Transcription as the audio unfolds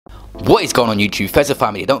What is going on YouTube?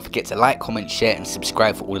 Fesify media. Don't forget to like, comment, share and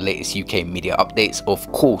subscribe for all the latest UK media updates, of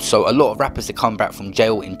course. So a lot of rappers that come back from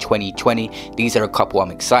jail in 2020. These are a couple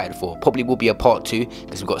I'm excited for. Probably will be a part 2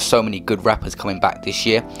 because we've got so many good rappers coming back this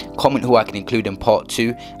year. Comment who I can include in part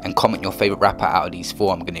 2 and comment your favourite rapper out of these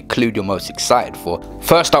 4 I'm going to include you're most excited for.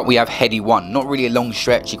 First up we have Headie One. Not really a long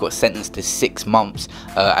stretch. He got sentenced to 6 months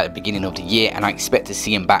at the beginning of the year, and I expect to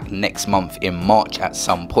see him back next month in March at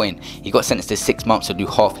some point. He got sentenced to 6 months to do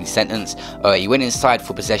half his sentence. He went inside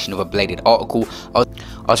for possession of a bladed article. I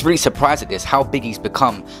was really surprised at this, how big he's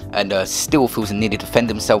become, and still feels the need to defend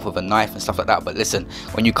himself with a knife and stuff like that. But listen,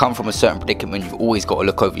 when you come from a certain predicament, you've always got to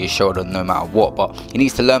look over your shoulder no matter what. But he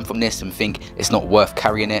needs to learn from this and think it's not worth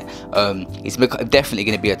carrying it. He's definitely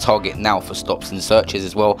going to be a target now for stops and searches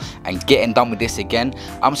as well. And getting done with this again,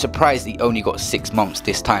 I'm surprised he only got 6 months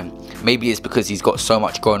this time. Maybe it's because he's got so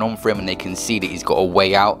much going on for him and they can see that he's got a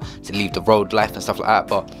way out to leave the road life and stuff like that.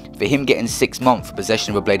 But for him getting 6 months for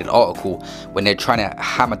possession of a bladed article, when they're trying to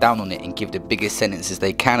hammer down on it and give the biggest sentences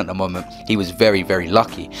they can at the moment, he was very, very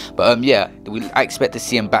lucky. But yeah, I expect to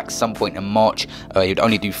see him back some point in March. He'd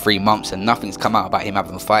only do 3 months and nothing's come out about him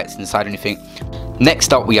having fights inside or anything.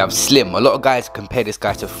 Next up we have Slim. A lot of guys compare this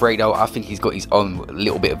guy to Fredo. I think he's got his own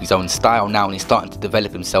little bit of his own style now, and he's starting to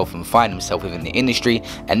develop himself and find himself within the industry.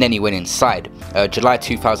 And then he went inside. July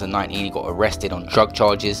 2019 he got arrested on drug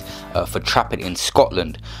charges for trapping in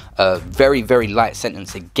Scotland. Very, very light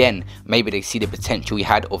sentence again. Maybe they see the potential he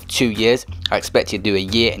had of 2 years. I expect him to do a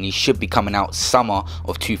year and he should be coming out summer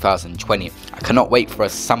of 2020. I cannot wait for a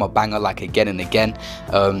summer banger like Again and Again.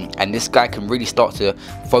 And this guy can really start to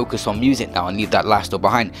focus on music now and leave that lifestyle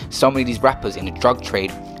behind. So many of these rappers in the drug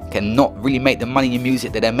trade cannot really make the money in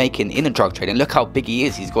music that they're making in a drug trade, and look how big he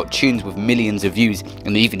is. He's got tunes with millions of views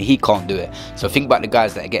and even he can't do it. So think about the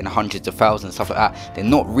guys that are getting hundreds of thousands, stuff like that. They're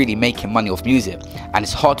not really making money off music, and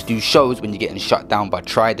it's hard to do shows when you're getting shut down by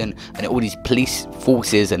Trident and all these police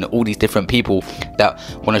forces and all these different people that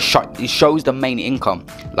want to shut these shows. The main income,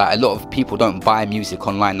 like, a lot of people don't buy music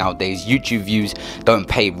online nowadays. YouTube views don't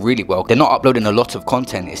pay really well. They're not uploading a lot of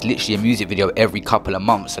content. It's literally a music video every couple of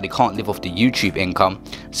months, so they can't live off the YouTube income.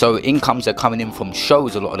 So incomes are coming in from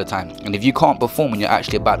shows a lot of the time, and if you can't perform when you're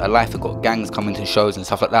actually about a life and got gangs coming to shows and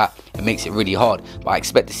stuff like that, it makes it really hard. But I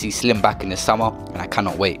expect to see Slim back in the summer and I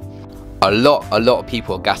cannot wait. A lot of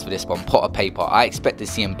people are gassed for this one. Potter Paper, I expect to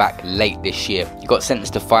see him back late this year. He got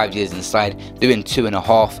sentenced to 5 years inside, doing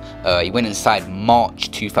 2.5. He went inside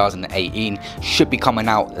March 2018, should be coming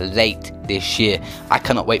out late this year. I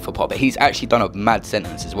cannot wait for Potter. He's actually done a mad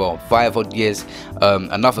sentence as well, 5 odd years.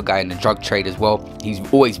 Another guy in the drug trade as well. He's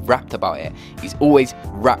always rapped about it. He's always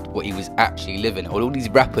rapped what he was actually living. All these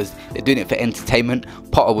rappers, they're doing it for entertainment.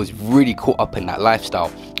 Potter was really caught up in that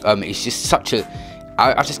lifestyle. It's just such a,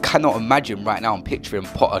 I just cannot imagine right now. I'm picturing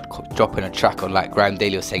Potter dropping a track on like Graham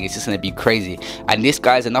Daly or saying it's just going to be crazy. And this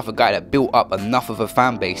guy is another guy that built up enough of a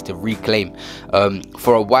fan base to reclaim.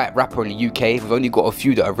 For a white rapper in the UK, we've only got a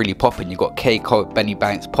few that are really popping. You've got K Cope, Benny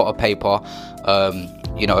Banks, Potter Paper,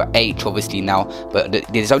 you know, aitch obviously now, but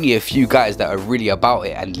there's only a few guys that are really about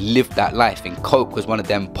it and lived that life, and Cope was one of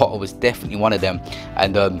them. Potter was definitely one of them,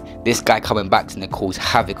 and this guy coming back to cause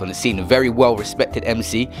havoc on the scene. A very well respected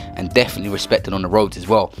MC and definitely respected on the roads as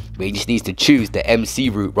well, but he just needs to choose the MC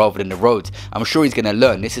route rather than the roads. I'm sure he's going to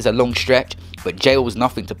learn. This is a long stretch, but jail was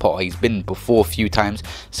nothing to Potter. He's been before a few times,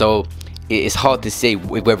 so it's hard to say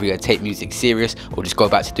whether he's going to take music serious or just go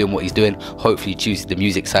back to doing what he's doing. Hopefully he chooses the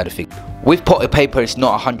music side of things. With Potter Paper, it's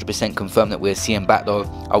not 100% confirmed that we'll see him back though.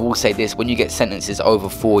 I will say this, when you get sentences over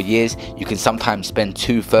 4 years, you can sometimes spend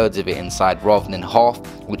 2/3 of it inside rather than half,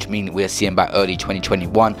 which means we'll see him back early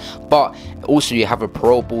 2021. But also you have a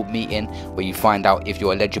parole board meeting where you find out if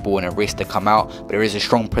you're eligible and a risk to come out, but there is a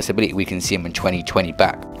strong possibility we can see him in 2020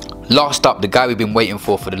 back. Last up, the guy we've been waiting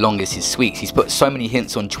for the longest is Sweets. He's put so many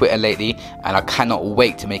hints on Twitter lately, and I cannot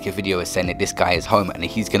wait to make a video saying that this guy is home and that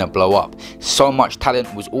he's gonna blow up. So much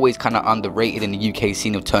talent, was always kind of underrated in the UK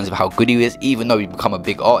scene in terms of how good he is, even though he become a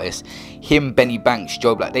big artist. Him, Benny Banks,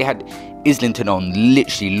 Joe Black, they had Islington on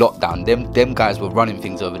literally lockdown. Them guys were running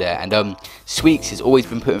things over there. And Sweets has always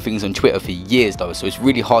been putting things on Twitter for years though, so it's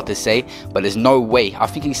really hard to say, but there's no way. I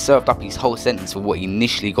think he served up his whole sentence for what he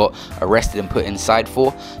initially got arrested and put inside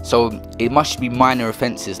for, so it must be minor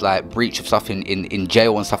offences like breach of stuff in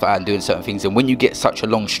jail and stuff like that, and doing certain things. And when you get such a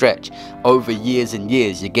long stretch over years and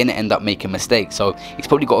years, you're gonna end up making mistakes. So he's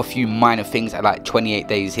probably got a few minor things like 28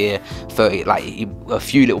 days here, 30, like a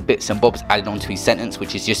few little bits and bobs added onto his sentence,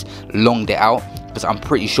 which is just longed it out, because I'm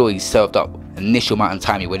pretty sure he's served up initial amount of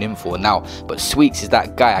time he went in for now. But Sweets is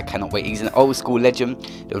that guy, I cannot wait. He's an old school legend.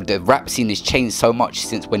 The rap scene has changed so much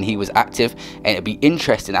since when he was active, and it'd be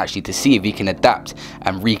interesting actually to see if he can adapt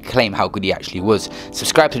and reclaim how good he actually was.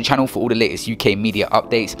 Subscribe to the channel for all the latest UK media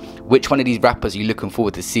updates. Which one of these rappers are you looking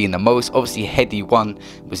forward to seeing the most? Obviously Heady One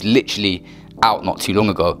was literally out not too long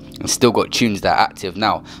ago and still got tunes that are active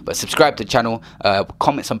now. But subscribe to the channel,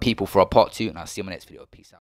 comment some people for a part 2, and I'll see you in my next video. Peace out.